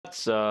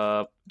What's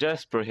up?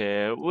 Jesper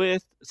here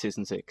with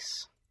Season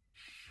 6.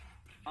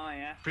 Oh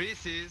yeah.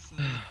 Pre-season.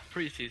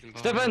 Pre-season.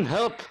 Stefan,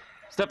 help!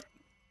 Step.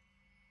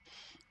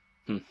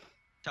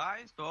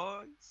 Times,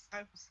 boys.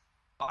 Times.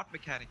 Art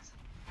mechanics.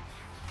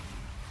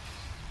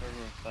 Server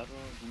battle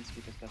against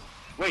speakers battle.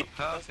 Wait,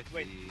 Perfect.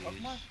 wait.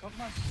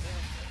 Kogmas.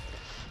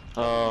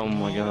 Oh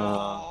my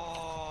god.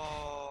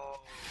 Oh.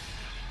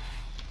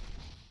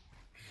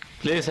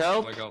 Please Oh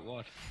help! my god,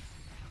 what?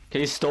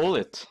 He stole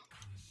it.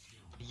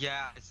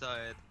 Yeah, I saw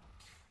it.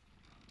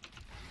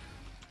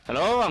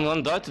 Hello, I'm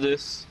gonna die to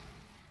this.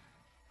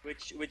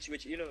 Which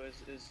elo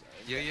is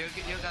You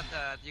got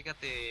the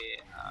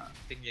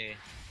thingy,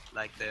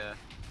 like the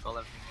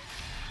golem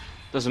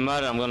thingy. Doesn't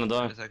matter, I'm gonna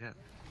die. It's okay.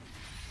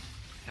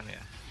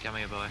 Come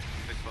here, boy,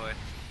 big boy.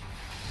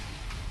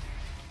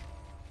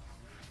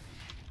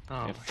 Oh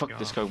Yeah, my fuck god.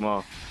 this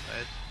Kog'Maw. Right?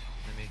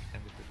 Let me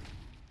put it.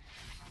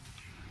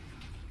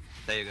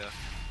 There you go.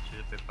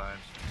 Should be fine.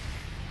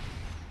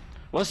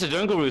 What's the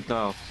jungle route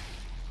now?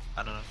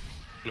 I don't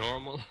know.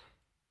 Normal.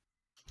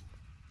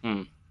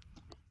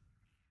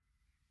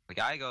 Like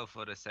I go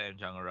for the same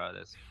jungle route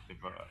as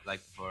before,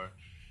 like before.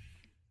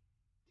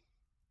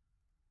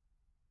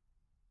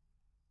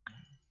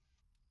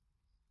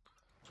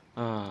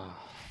 Ah.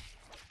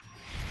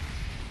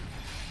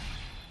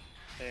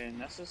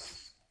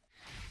 Nessus?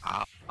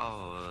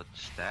 Oh,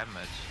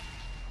 damage.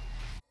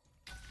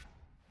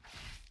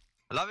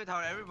 I love it how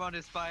everyone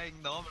is buying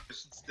normal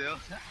potions still.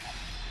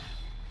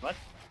 What?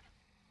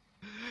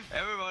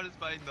 Everyone is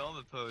buying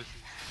normal potions.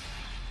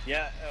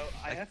 Yeah,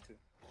 I have to.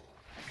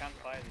 I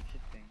can't buy the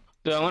shit thing.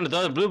 Dude, I'm gonna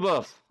die to blue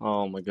buff.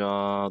 Oh my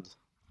god.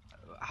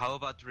 How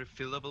about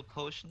refillable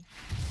potion?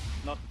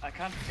 Not, I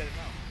can't get it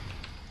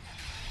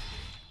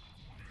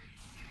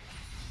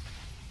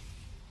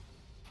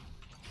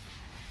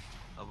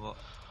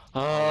now.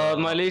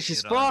 My leash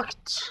is you know.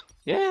 fucked!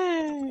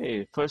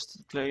 Yay!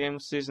 First play game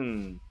of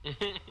season.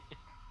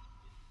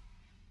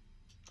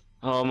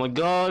 Oh my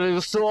god, it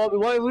was so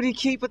obvious. Why would he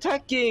keep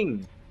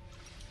attacking?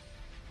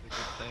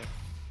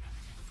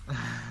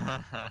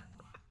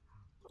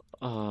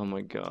 Oh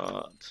my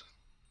god.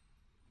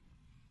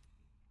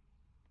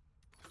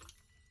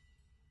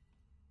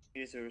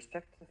 He is a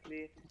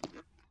respectively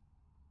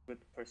good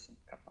person,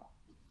 Kappa.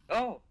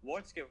 Oh,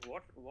 ward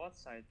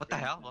side. What the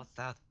hell? What's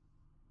that?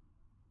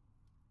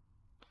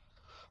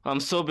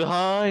 I'm so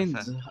behind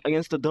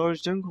against the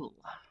Doris jungle.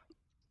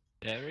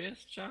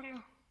 Darius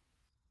jungle?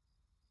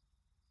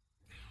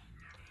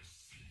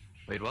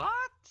 Wait,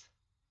 what?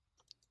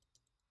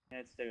 Yeah,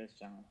 it's Darius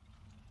jungle.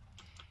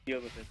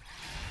 Deal with it.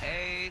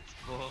 8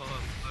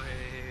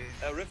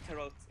 boys. Rift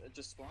Herald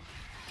just spawned.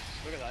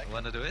 Look at that.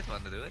 Wanna do it?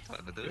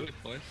 Do it,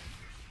 boys.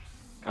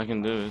 I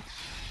can do it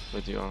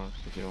with yours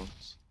if you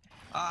want.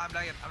 Oh, I'm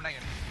lagging.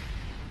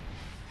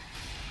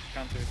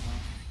 Can't do it now.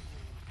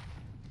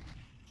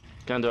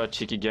 Can I do a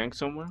cheeky gank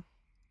somewhere?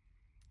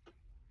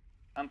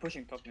 I'm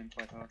pushing top lane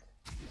quite hard.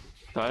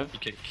 Dive? You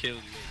can kill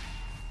me.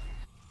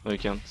 No, you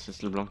can't.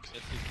 It's LeBlanc.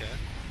 Yes, you can.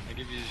 I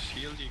give you a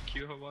shield, you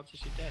Q her once,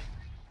 she's dead.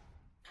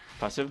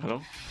 Passive?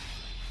 Hello?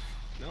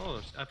 No,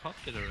 I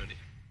popped it already.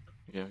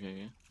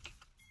 Okay.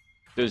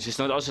 Dude, she's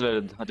not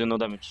isolated. I do no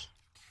damage.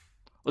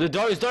 Oh, the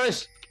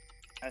Darius!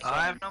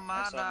 I have no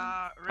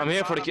mana. I'm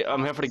here for the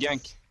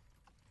gank.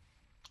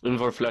 Looking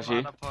for a flashy.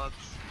 Mana pots.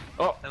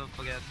 Oh, Never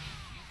forget.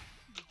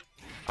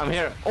 I'm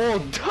here. Oh,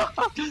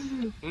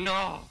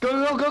 No!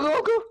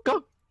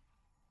 go!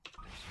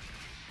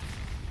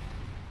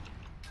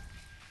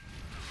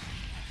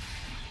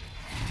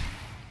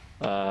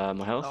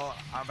 My health. Oh,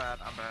 I'm bad.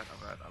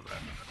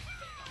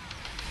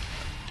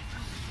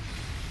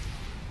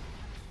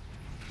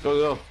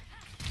 Go.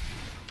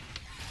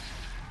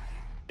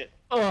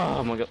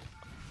 Oh my god.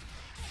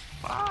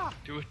 Ah,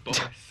 do it, boys.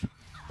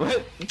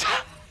 What?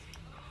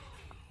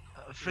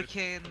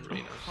 Freaking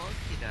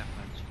funky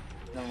damage.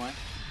 Never mind.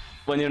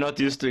 When you're not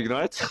used to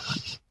ignite.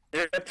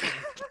 Yep.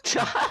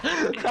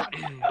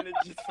 I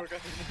legit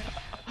forgot.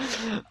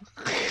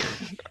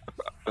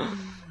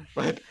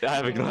 Wait, I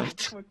have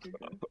ignite.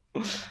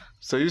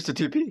 So used to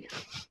TP.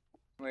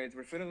 Wait,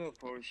 refillable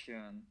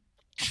potion.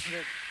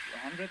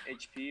 100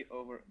 HP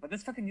over. But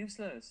that's fucking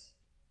useless.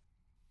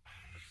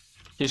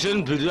 You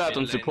shouldn't do that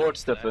on Lane support,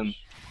 has Stefan.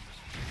 flash.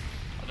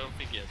 I don't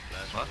think he has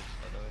flash. What?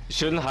 By the way. You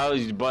shouldn't have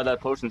you buy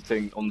that potion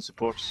thing on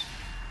supports.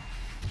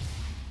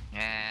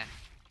 Yeah.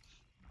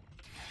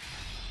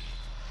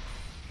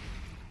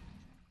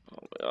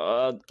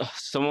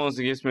 Someone wants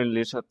to give me a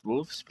leash at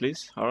wolves,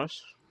 please, Arash.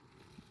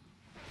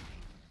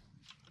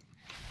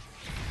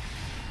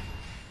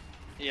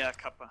 Yeah,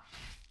 Kappa.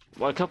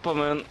 Why Kappa,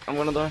 man? I'm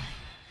gonna die.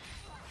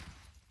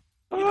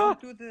 You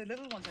don't do the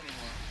little ones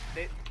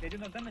anymore. They do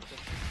not damage us.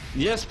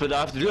 Yes, but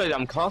I have to do it.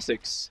 I'm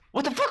Kha'Zix.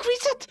 What the fuck,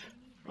 reset?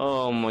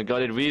 Oh my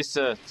god, it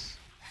reset.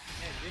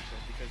 Yeah, it's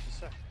reset because you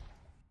suck.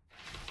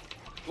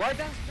 Why is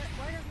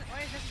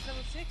this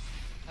level 6?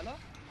 Hello?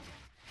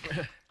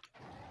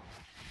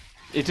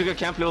 He took a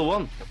camp level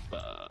 1.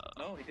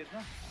 No, he did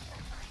not.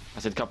 I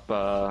said Kappa.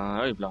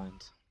 Are you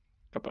blind?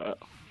 Kappa.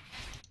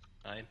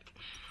 9.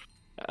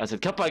 I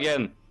said Kappa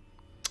again.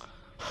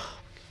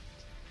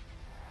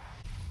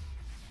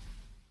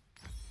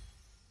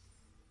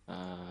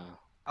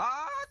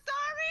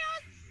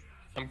 Darius!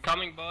 I'm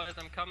coming, boys.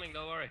 I'm coming.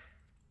 Don't worry.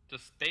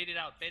 Just bait it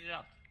out. Bait it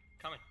out.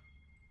 Coming.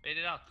 Bait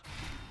it out.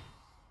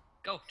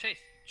 Go. Chase.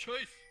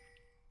 Chase.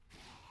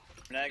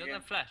 He doesn't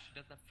have flash. He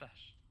doesn't have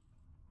flash.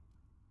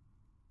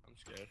 I'm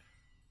scared.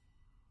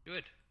 Do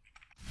it.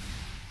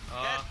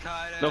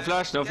 No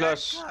flash, no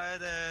flash.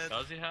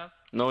 Does he have?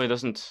 No, he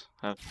doesn't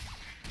have.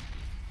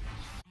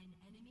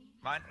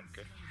 Mine.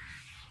 Okay.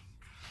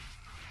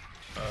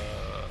 I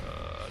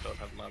don't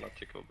have mana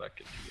to go back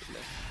into the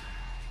lane.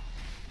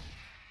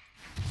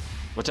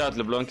 Watch out,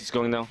 LeBlanc is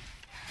going now.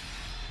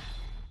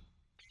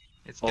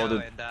 It's Oh,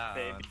 going down.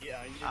 Baby,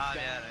 are you I'm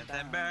down,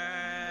 gonna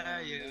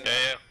remember you.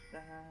 Yeah.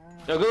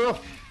 Go, go, go!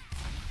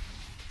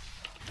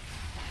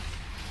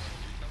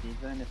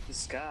 Even if the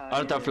sky I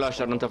don't have flash,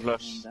 I don't have is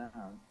flash. falling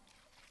down.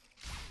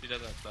 He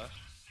doesn't have flash.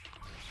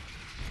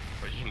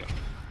 Or you know.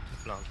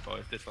 Blanc,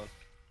 boys. This one.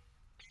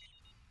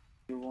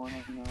 You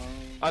wanna know?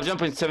 I'll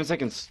jump in 7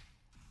 seconds.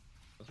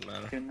 Doesn't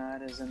matter. Good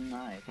night is a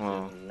night.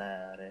 Oh.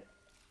 Let it.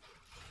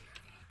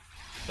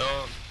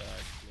 Don't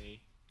tag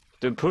me.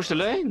 Dude, push the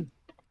lane!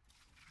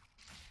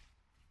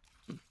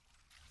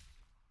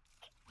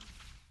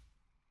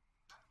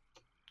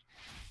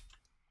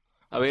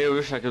 I really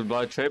wish I could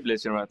buy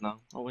Trailblazer right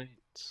now. Oh wait.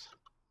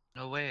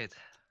 No, wait.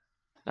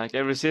 Like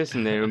every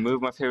season they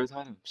remove my favorite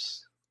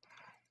items.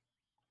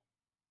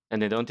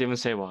 And they don't even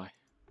say why.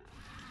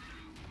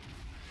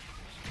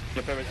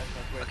 Your favorite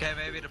aspect, wait. Okay,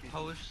 maybe the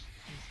post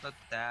is not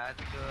that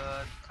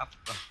good.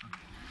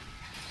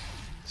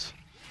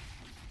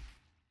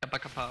 Kappa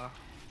kappa.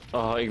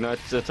 Oh, Ignite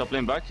the top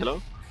lane back,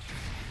 hello?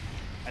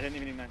 I didn't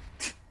even ignite.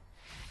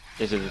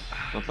 Yes, it is.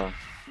 Not far.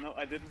 No,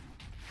 I didn't.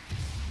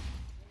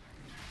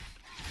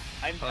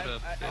 Hold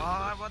up. Oh,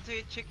 I want to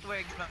eat chicken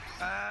wings,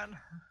 man.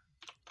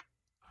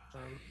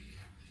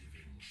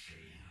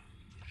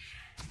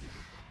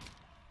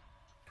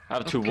 I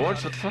have 2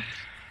 wards, what the fuck?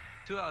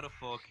 2 out of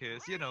 4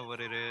 kills, you know what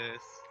it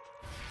is.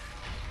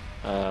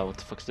 What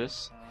the fuck's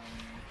this?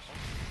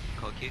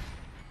 Cocky.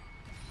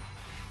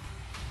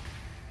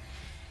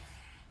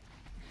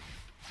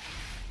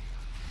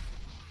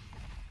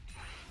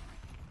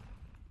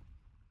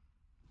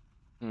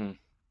 Hmm.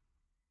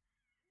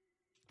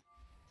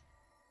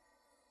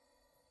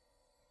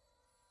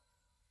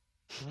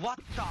 What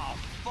the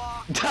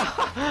fuck?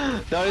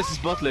 That is his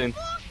bot lane.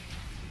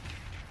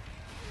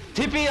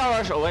 TP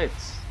hours! Oh wait.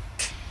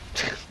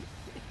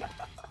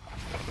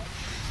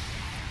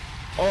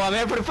 Oh, I'm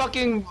here for the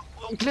fucking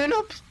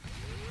cleanup!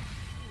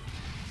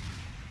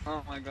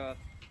 Oh my god.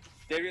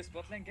 Darius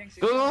bot lane gang.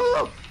 Go, go,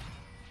 go, go!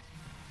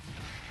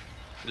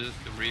 This is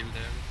the real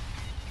damage.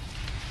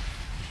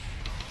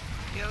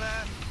 Kill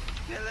it!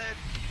 Kill it!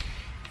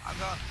 I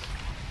got.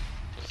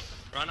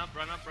 Run up,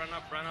 run up, run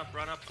up, run up,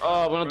 run up.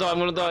 Oh, I'm gonna die, I'm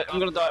gonna die, I'm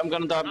gonna die, I'm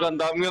gonna die, I'm gonna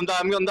die, I'm gonna die,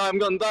 I'm gonna die, I'm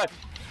gonna die!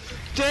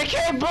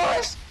 JK,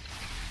 boys!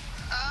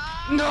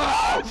 No!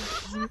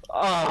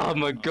 Oh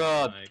my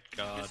god. Oh my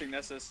god. Missing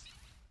Nessus.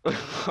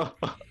 Before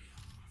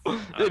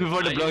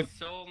the I block. use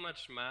so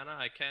much mana,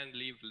 I can't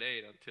leave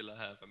late until I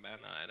have a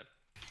mana item.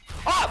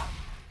 Ah!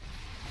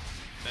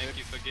 Thank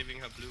you for giving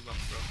her blue buff,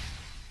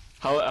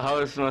 bro. How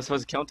is I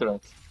supposed to counter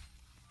that?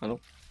 Hello?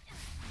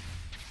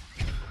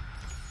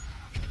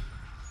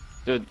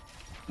 Dude,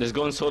 there's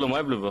going solo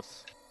my blue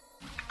buff.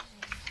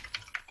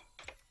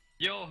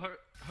 Yo,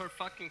 her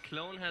fucking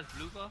clone has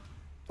blue buff?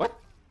 What?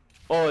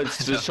 Oh,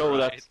 it's to show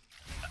that. Right.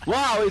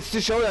 Wow, it's to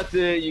show that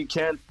you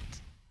can't.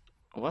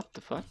 What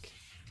the fuck?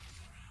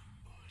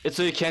 It's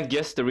so you can't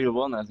guess the real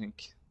one, I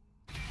think.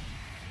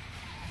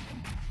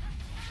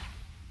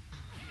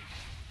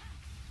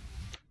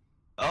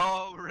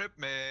 Oh, rip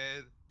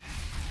man.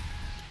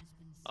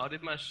 Oh,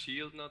 did my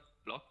shield not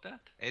block that?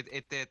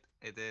 It did.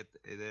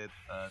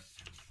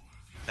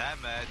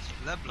 Damage.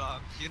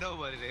 LeBlanc, you know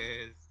what it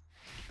is.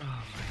 Oh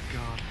my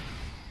god.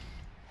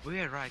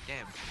 We're right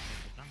game.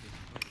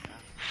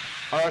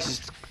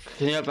 Alright,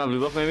 can you help my blue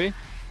buff maybe?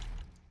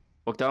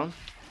 Walk down.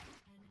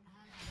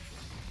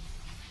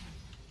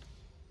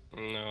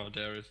 No,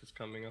 Darius is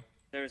coming up.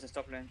 Darius is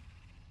top lane.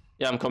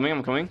 Yeah, I'm coming,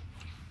 I'm coming.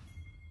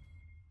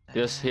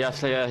 Yes, he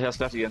has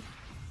left again.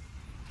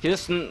 He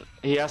doesn't.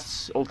 He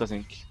has ult, I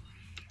think.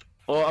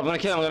 Oh, I'm gonna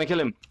kill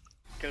him.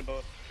 Kill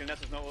both. Kill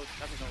Nessus, no ult.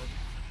 Nessus, no ult.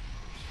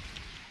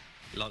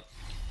 Lol.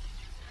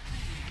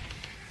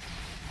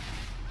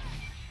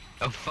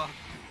 Oh fuck.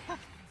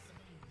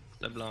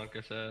 LeBlanc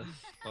says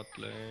bot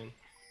lane.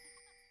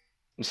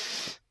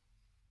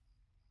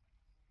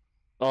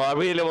 Oh, I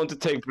really want to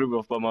take blue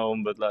buff by my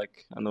own, but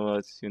like, I know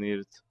that you need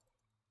it.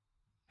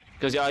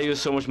 Because yeah, I use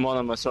so much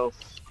mana myself.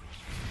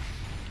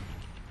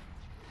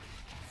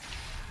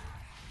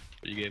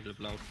 You gave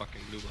LeBlanc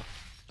fucking blue buff.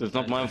 It's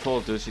not my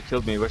fault, dude. She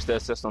killed me. Where's the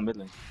SS on mid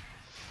lane?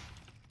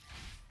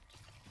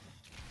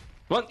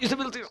 One, use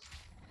ability!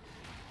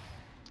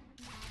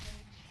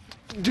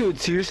 Dude,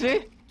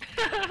 seriously?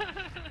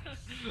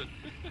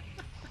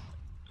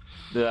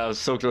 Dude, I was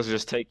so close to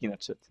just taking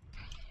that shit.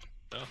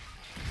 No.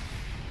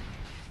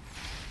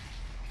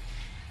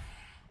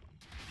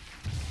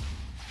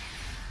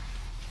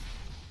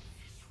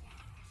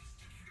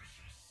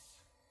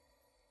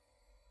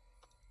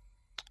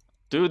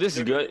 Dude, this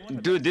is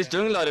good. Dude, this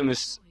jungle item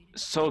is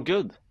so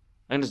good.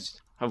 I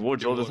just have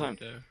wards all the time.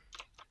 There.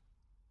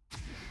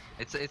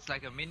 It's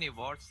like a mini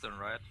wardstone,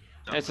 right?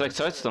 Yeah, it's like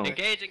Sightstone.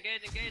 Engage!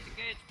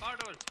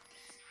 Bardol!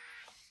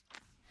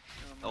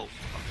 Oh, okay.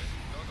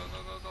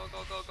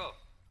 Go!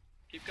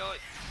 Keep going!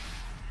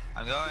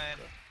 I'm going.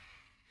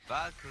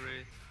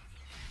 Valkyrie.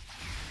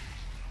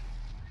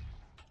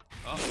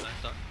 Oh, nice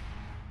start.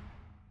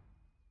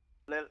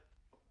 Lil.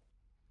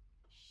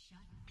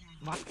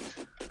 What?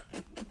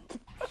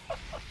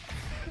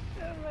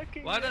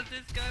 Why does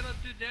this guy not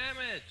do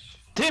damage?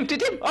 Team!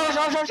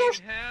 Arash!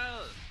 Fucking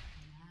hell!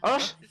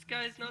 Arash! This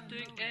guy is not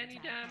doing any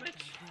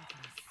damage.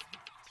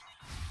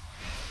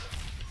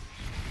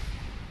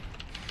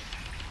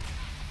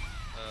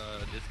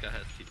 This guy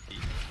has TP.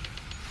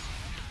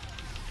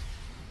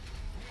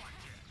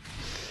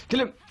 Kill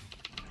him!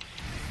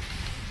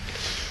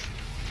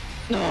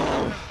 No!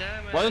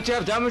 Damage. Why don't you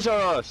have damage,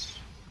 Arash?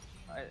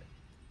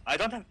 I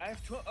don't have. I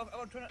have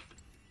over 200.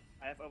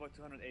 I have over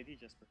 280,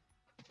 Jesper.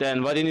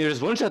 Then why didn't you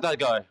just one-shot that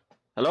guy?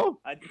 Hello?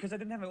 Because I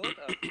didn't have my ult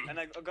up, and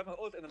I got my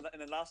ult in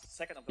the last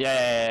second of the.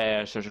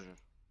 Yeah, sure.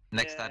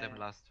 Next Yeah. item,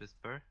 last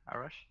whisper,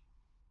 Arash.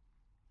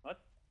 What?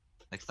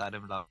 Next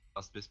item,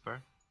 last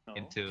whisper. No.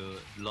 Into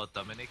Lord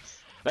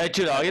Dominic's. Wait,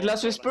 should I get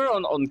last whisper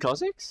on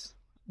Kha'Zix?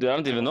 Dude, I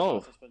don't even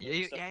know.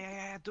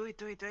 Yeah. Do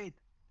it.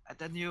 And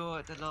then the new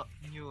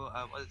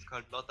what is it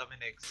called, Lord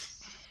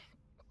Dominic's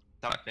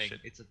something. shit.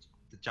 It's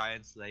the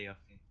giant slayer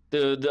thing.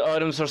 Dude, the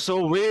items are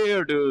so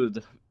weird,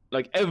 dude.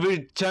 Like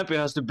every champion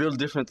has to build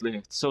differently.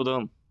 It's so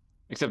dumb.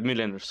 Except mid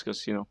laners,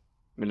 because you know,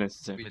 mid laners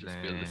is the We same.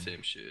 just build the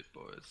same shit,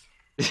 boys.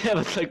 Yeah,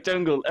 but like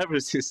jungle every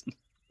season.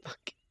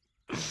 Fuck.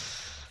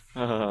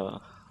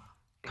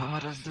 Come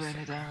on, doesn't do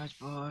any damage,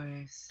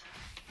 boys.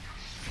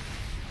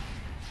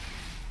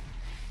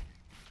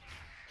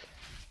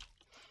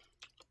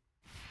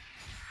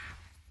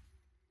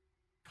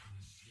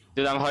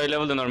 Dude, I'm higher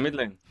level than our mid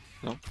lane.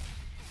 No.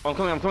 Oh,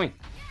 I'm coming.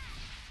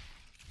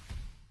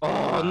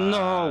 Oh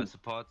no!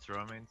 Support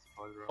roaming.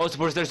 Oh,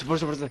 support there.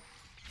 Coming.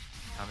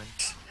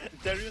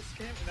 Darius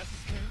came, and that's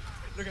his game.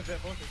 Look at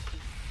that both.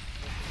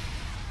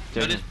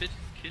 But this bitch is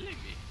killing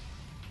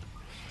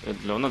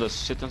me. Lona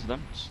does shit tons of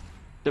damage.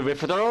 The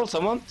Rift are all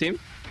someone? Team?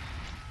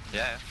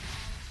 Yeah.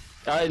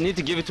 I need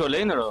to give it to a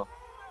laner though.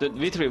 The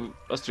V3,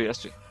 us 3.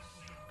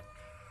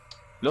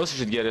 Losi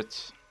should get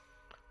it.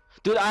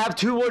 Dude, I have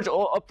 2 wards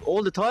up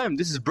all the time.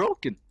 This is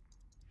broken.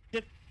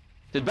 Shit.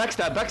 Dude,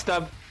 backstab.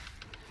 Nothing.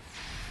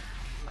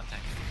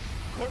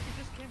 Corby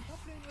just came top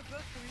lane with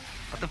Valkyrie.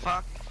 What the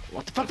fuck?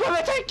 What the fuck am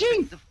I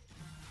taking?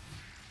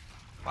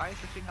 Why is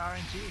the thing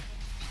RNG?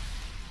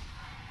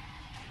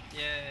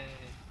 Yay.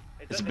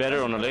 It's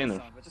better on a laner.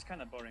 Which is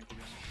kind of boring to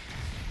be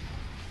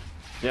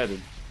honest. Yeah,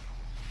 dude.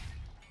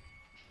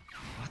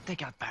 What, they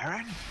got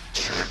Baron?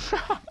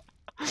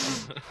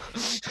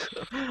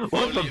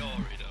 What the? Only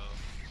Ori,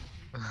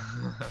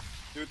 though.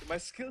 Dude, my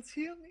skills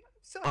heal me.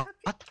 I'm so happy.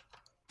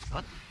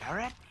 What?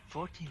 Baron?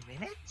 14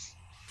 minutes?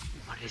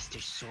 What is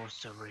this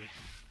sorcery?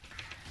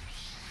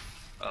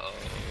 Uh-oh,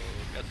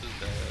 Gus is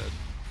dead.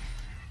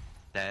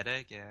 Dead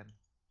again.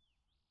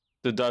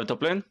 Dude, dive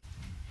top lane?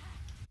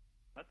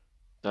 What?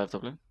 Dive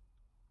top lane?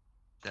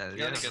 Dead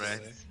Yeah, again, I guess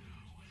friends. so.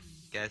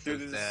 Guess Dude,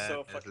 who's this is dead,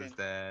 so guess fucking- who's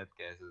dead,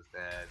 guess who's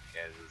dead,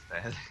 guess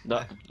who's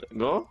dead.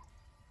 Go?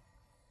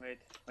 Wait.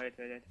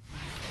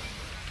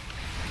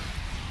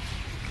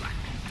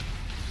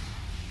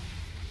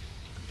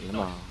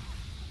 Lama.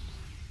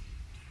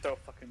 So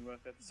fucking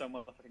worth it. So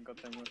motherfucking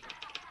goddamn worth it.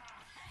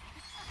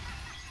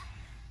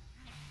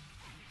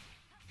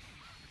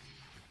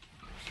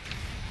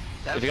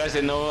 If you guys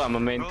didn't know, I'm a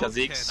main Broken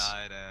Kha'Zix.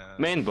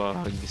 item. Main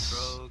bugs.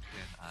 Broken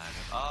item.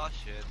 Oh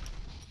shit.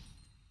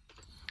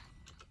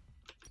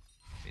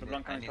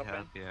 LeBlanc I coming need top help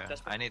lane. here.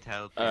 Jasper? I need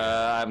help here.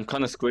 I'm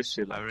kinda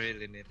squishy. I Like.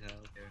 really need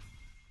help here.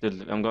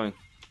 Dude, I'm going.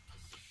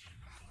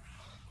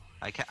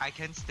 I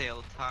can stay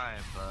all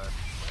time, but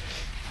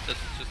Just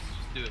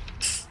do it.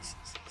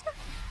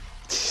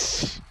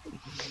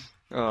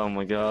 Oh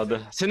my god.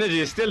 Synergy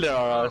is still there,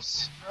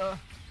 Arash.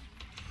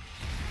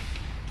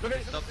 Look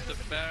at it. Stop the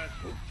bear.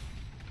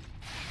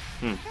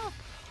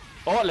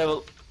 Oh,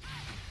 level.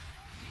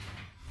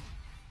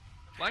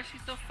 Why is she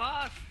so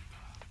fast?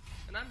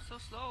 And I'm so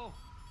slow.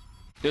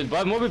 Dude,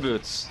 buy mobile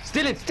boots.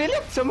 Steal it,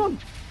 someone.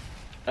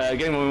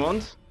 Getting what we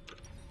want.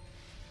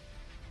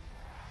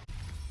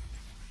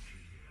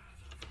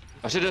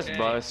 I should just Okay.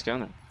 buy a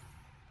scanner.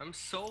 I'm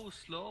so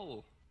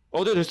slow.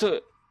 Oh,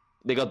 dude,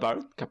 they got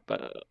Baron.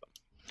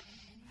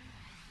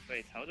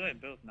 Wait, how do I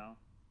build now?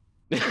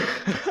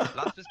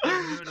 last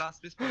whisper,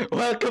 last whisper,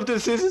 Welcome to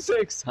season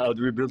 6. How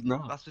do we build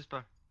now? last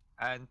whisper,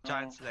 and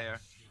giant slayer.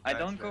 I Giant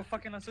don't Slayer. go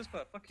fucking on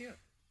Suspa. Fuck you.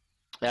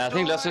 Yeah, I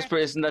think Last No, Whisper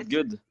isn't that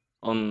good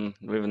on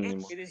Riven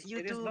anymore. It is. You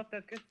It is do- not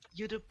that good.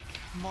 You do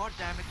more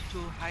damage to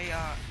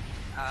higher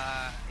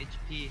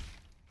HP.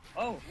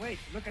 Oh wait,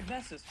 look at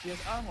Nessus. She has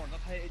armor, not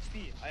high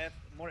HP. I have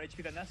more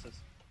HP than Nessus.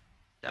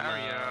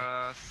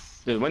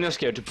 Darius. Dude, when you're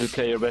scared to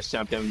play your best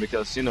champion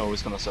because you know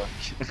it's gonna suck.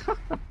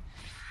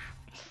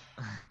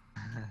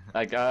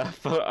 Like,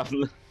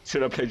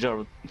 Should I play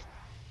Jarvan?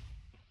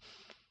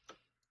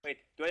 Wait,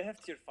 do I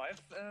have tier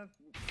 5 gold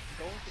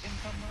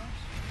income now?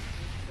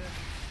 With the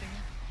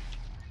thingy?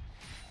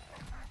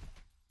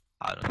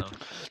 I don't know.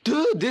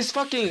 Dude, this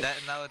fucking...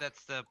 Now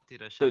that's the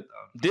potato Dude,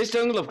 shutdown. this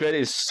jungle upgrade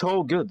is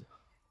so good.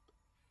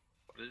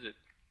 What is it?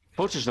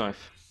 Poacher's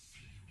knife.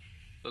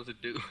 What does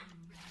it do?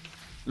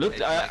 Look,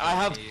 It's I like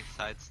have... only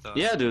side stuff.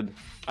 Yeah, dude.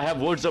 I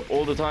have wards up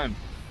all the time.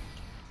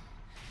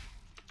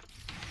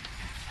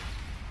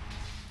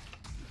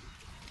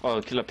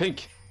 Oh, kill a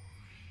pink.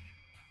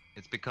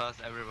 It's because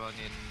everyone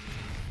in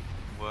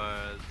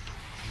was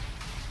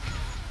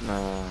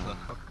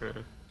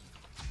Okay.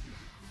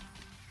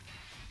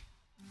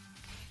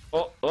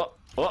 Oh.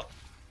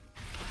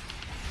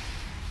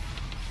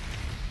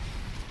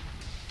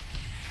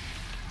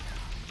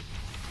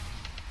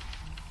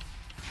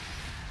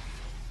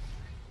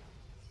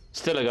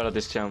 Still I got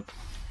this champ.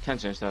 Can't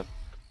change that.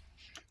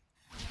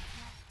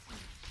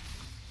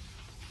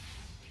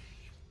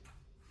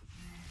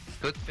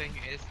 Good thing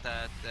is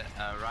that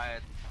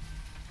Riot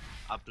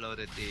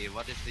uploaded the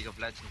What is League of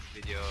Legends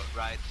video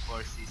right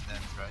before season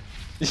ends, right?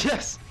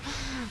 Yes!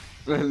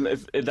 Well,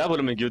 if that would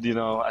have been good, you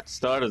know, at the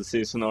start of the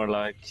season or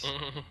like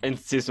in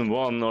season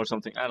 1 or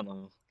something, I don't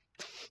know.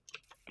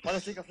 What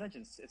is League of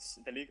Legends? It's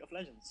the League of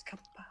Legends.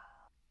 Kappa.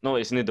 No,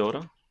 isn't it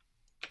Dota?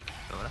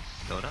 Dota?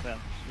 Well,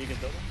 League of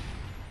Dota.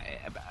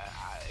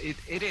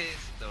 It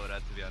is Dota,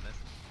 to be honest.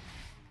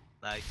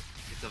 Like,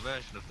 it's a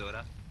version of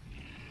Dota.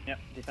 Yeah,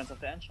 Defense of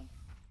the Ancient.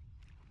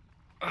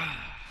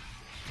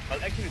 Well,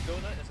 actually,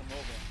 Dota is a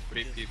MOBA.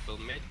 3 people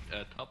mid,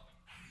 top.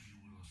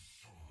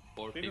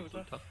 4 People people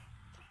top. top.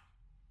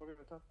 What are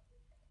we top?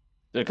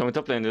 They're coming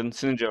top lane then,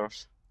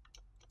 Synergy.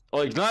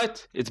 Oh,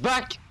 Ignite! It's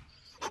back!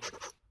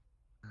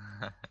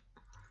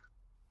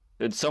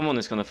 Dude, someone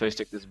is gonna face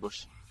check this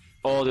bush.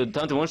 Oh, dude,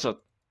 time to one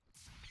shot.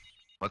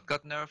 What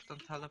got nerfed on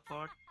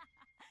teleport?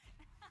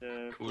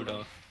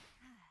 Cooldown.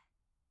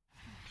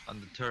 On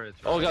the turret,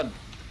 right? Oh god.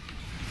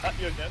 Ah,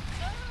 you're dead.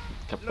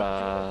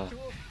 Kappa. Look,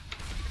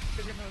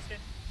 Could you escape?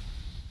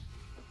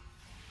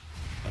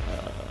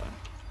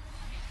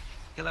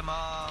 Kill them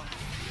all!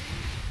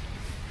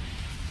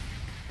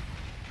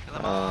 Kill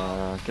them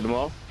all! Kill them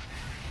all.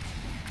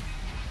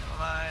 Never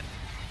mind.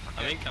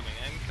 I'm incoming,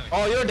 I'm incoming.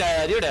 Oh, you're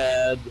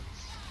dead.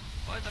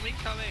 What? I'm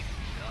incoming!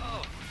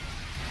 No!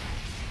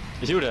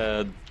 You're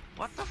dead.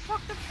 What the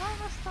fuck? The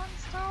timer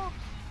stands still!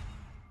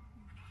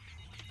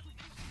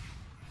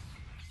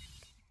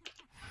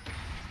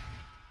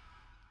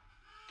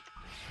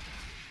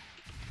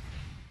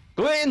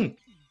 Go in!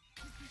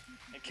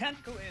 I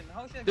can't go in.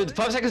 How should I go Dude,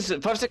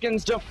 in? 5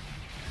 seconds, jump.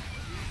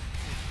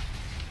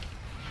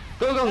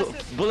 Go.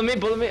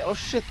 Bullet me. Oh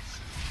shit.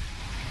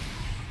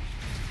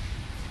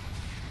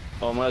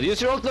 Oh my god,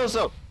 use your ult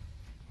also.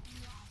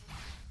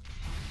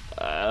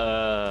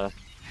 Oh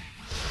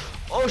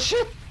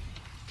shit.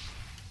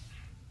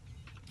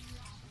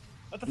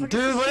 What the fuck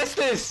Dude, is what this? is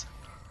this?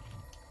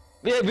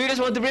 We just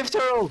want the Rift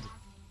Herald.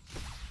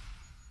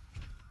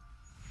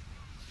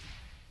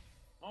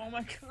 Oh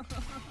my god.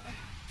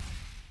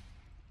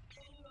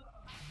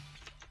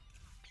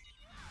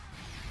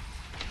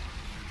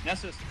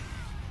 Nessus.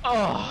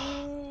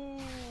 Oh.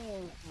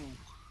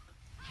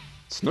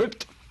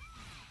 Sniped.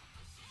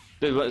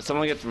 Dude, what,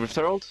 someone get Rift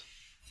Herald?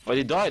 Oh,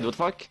 he died, what the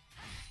fuck?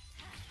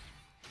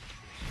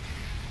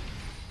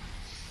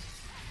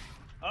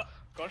 Oh,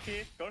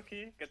 Gorky,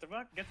 get the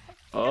fuck.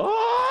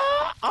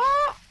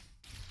 Oh.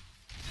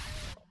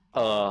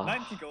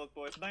 90 gold,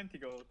 boys, 90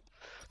 gold.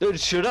 Dude,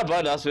 should I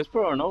buy Last Whisper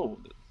or no?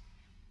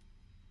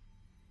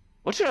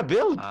 What should I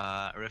build?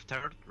 Rift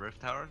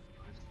Tower?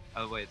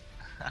 Oh wait.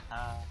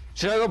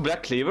 Should I go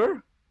Black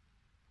Cleaver?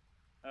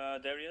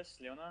 Darius,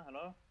 Leona,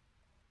 hello?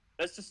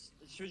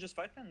 Should we just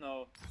fight them?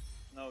 No,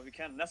 we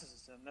can't.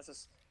 Nessus.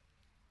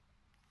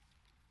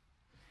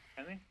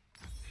 Can we?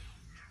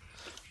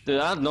 Dude,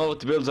 I don't know what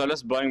to build, so I'm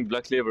just buying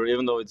Black Cleaver,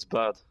 even though it's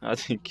bad, I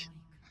think.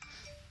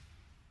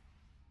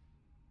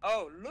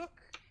 Oh, look!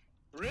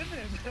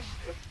 Riven!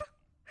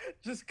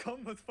 Just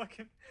come with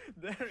fucking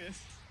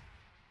Darius.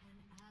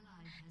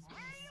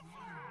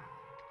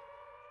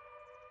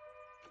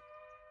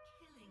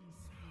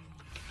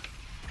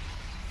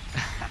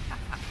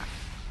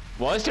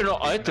 Why is there no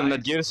item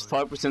that gives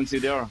 5%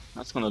 CDR?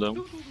 That's kinda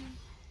dumb.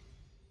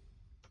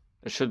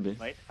 There should be.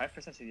 Wait,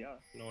 5% CDR?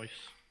 Nice.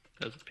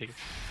 That's a pink.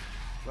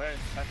 Where is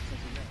 5%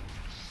 CDR?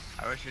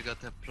 I wish we got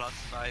the plus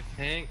 5%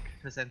 Pink.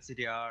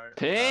 CDR.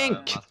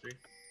 Pink! Mastery.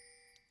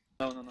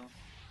 No.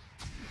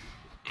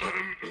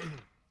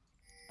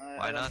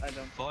 Why not? I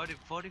don't.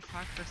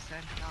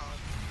 45% now.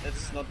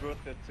 It's not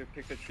worth it to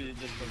pick a tree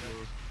just for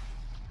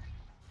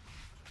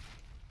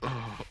that.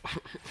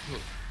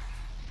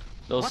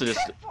 Also What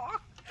just... the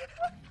fuck?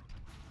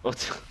 What?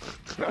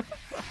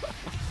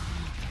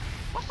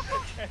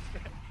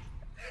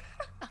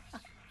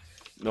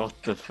 What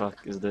the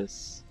fuck is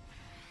this?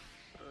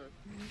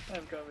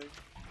 I'm coming.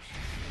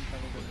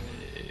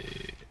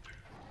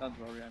 Don't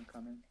worry, I'm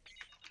coming.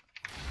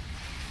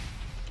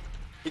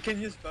 You can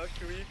use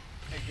Valkyrie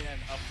again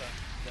after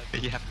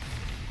that. Yeah.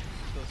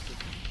 So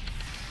stupid.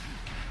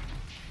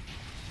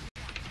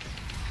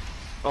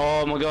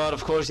 Oh my god,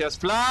 of course he has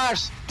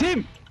flash!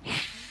 Tim!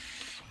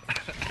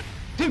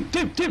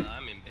 Tim!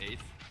 I'm in base.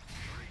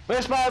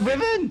 Where's my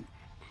Riven?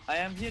 I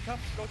am here top.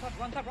 Go top.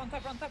 Run top. Run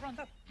top.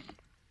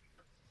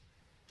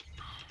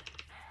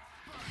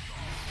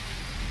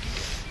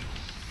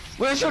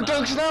 Where's your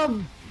dog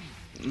snub?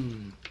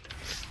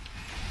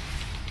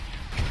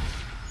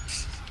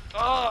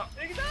 Oh!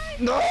 Ignite!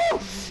 No!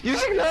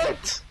 Use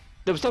ignite!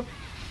 Double stop.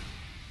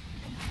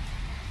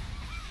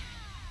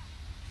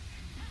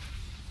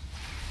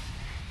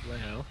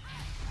 Well.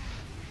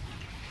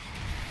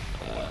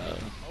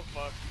 Oh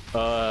fuck.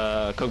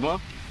 Kog'Maw?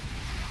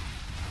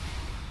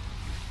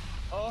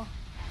 Oh.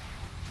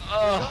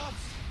 Oh!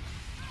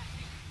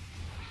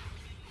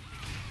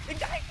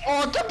 Ignite!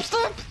 Oh, double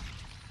stop!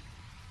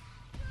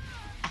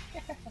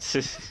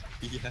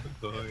 Yeah,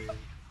 boy.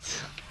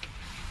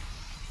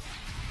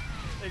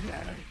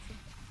 Ignite!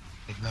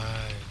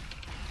 Ignite.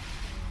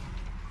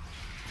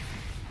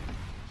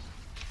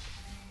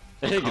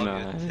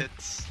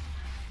 Ignite.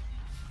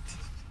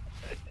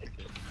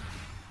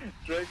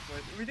 Drake,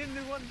 we didn't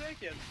do one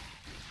Drake yet.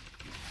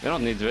 We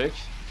don't need Drake.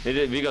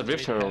 We got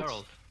Rift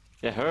Herald.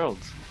 Yeah, Herald.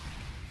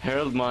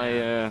 Herald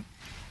my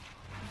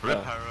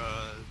Rip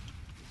Harold.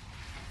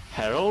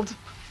 Herald?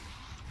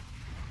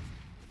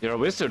 You're a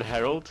wizard,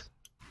 Herald.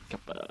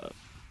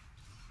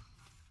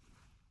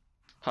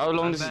 How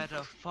long I'm does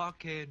a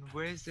fucking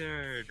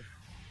wizard.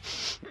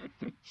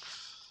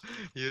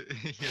 you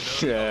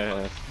know?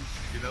 Yeah.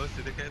 You know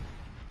Syndicate?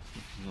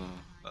 No.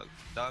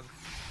 Dog.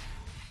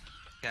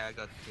 Yeah, I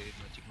got 2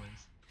 magic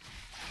wings.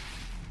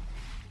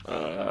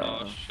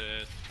 Oh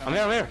shit. I'm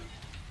here.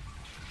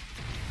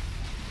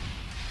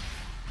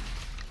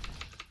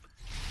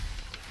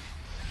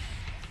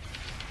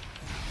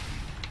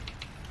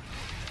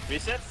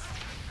 Resets?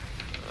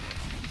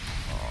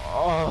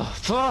 Oh,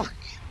 fuck!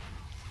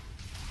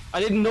 I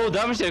didn't know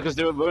damage there because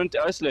they weren't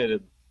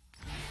isolated.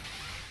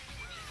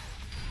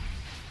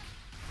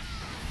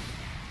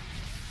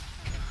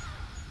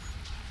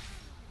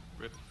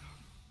 Rip.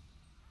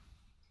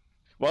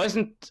 Why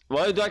can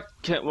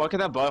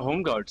I buy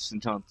home guards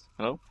enchant?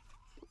 Hello?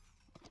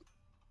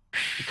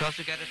 Because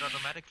you get it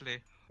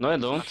automatically No, I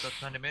don't. after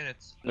 20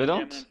 minutes. I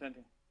don't. Yeah,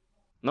 20.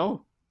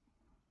 No.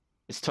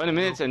 It's 20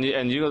 minutes and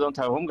you don't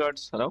have home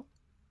guards. Hello?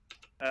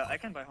 I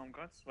can buy home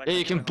cards. Why Yeah,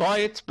 you can't can buy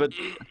it, but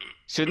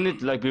shouldn't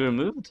it like be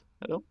removed?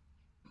 Hello?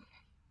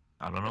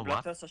 I don't know Blood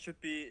what. Tester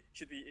should be.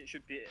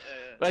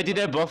 Wait, did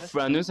I buff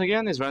Randus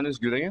again? Is Randus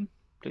good again?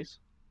 Please?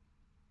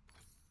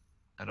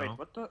 I don't Wait, know.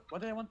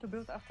 what did I want to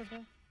build after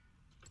that?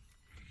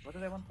 What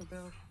did I want to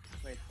build?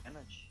 Wait,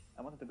 damage.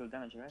 I wanted to build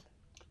damage, right?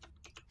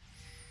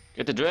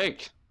 Get the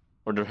Drake!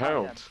 Or the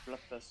Herald. Yeah, Blood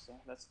Tester.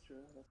 That's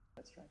true.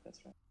 That's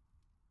right.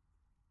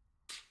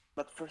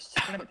 But first,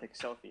 let me take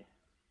selfie.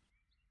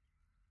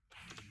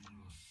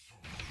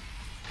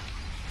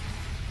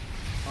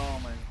 Oh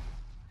my.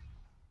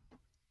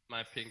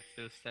 My ping's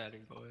still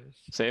standing, boys.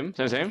 Same?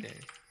 Okay.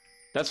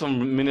 That's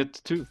from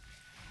minute 2.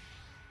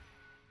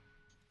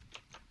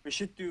 We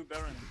should do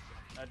Baron.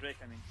 Drake,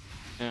 I mean.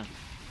 Yeah.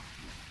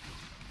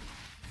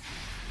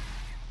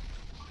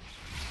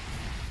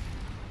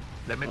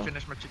 Let me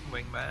finish my chicken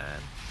wing,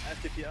 man.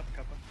 FTP up,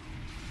 Kappa.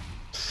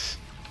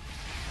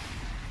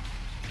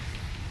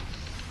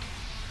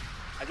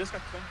 I just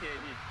got 20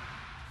 AD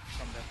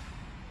from that.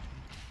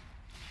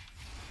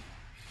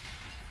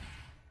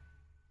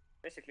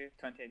 Basically,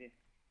 20 AD.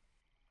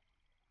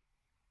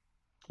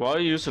 Why are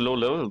you so low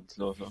level,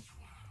 Lothar?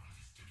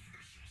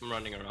 I'm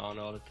running around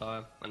all the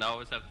time, and I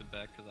always have to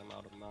back because I'm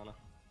out of mana.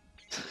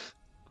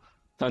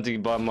 Time to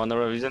buy mana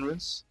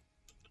regenerants?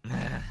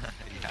 Yeah.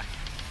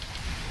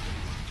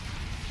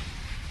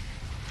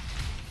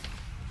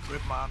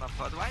 Rip mana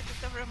pod. Why did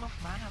they remove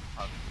mana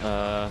pod?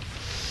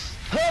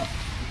 Hup!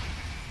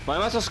 Why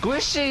am I so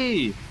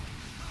squishy?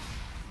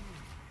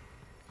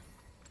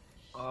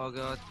 Oh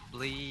god,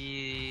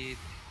 bleed.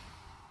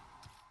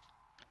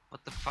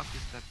 What the fuck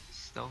is that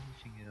stone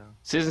thing, you know?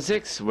 Season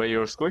 6, where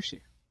you're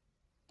squishy.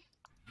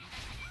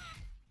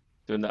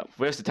 Doing that.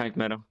 Where's the tank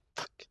meta?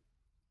 Fuck.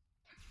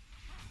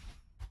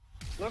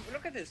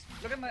 Look at this.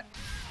 Look at my.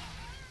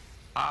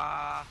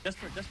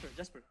 Jasper.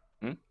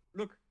 Hmm?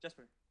 Look,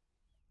 Jasper.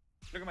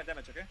 Look at my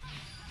damage, okay?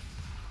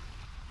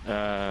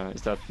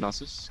 Is that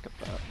Nasus?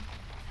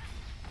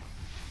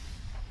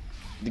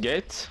 The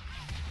gate?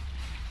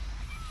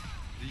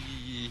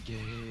 The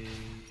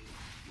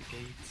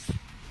gates.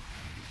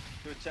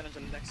 Do a challenge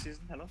on the next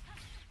season, hello?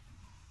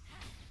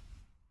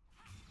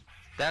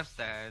 Death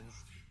stands.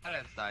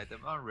 Balanced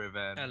item on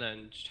Riven.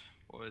 Challenged,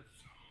 boys.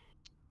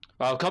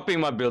 Wow, copying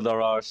my build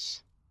are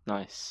ours.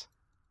 Nice.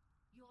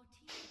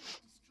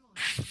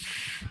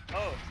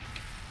 Oh!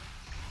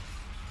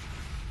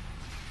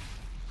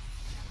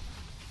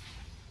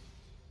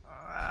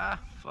 Ah,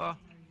 fuck.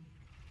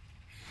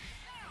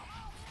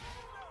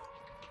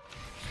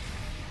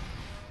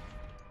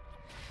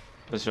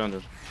 Let's run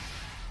it.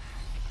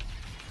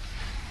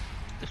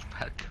 There's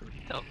bad curry.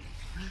 No.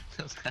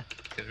 There's bad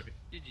curry.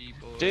 GG,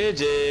 boys.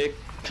 JJ,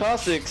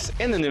 Kha'Zix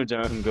in the new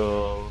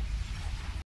jungle.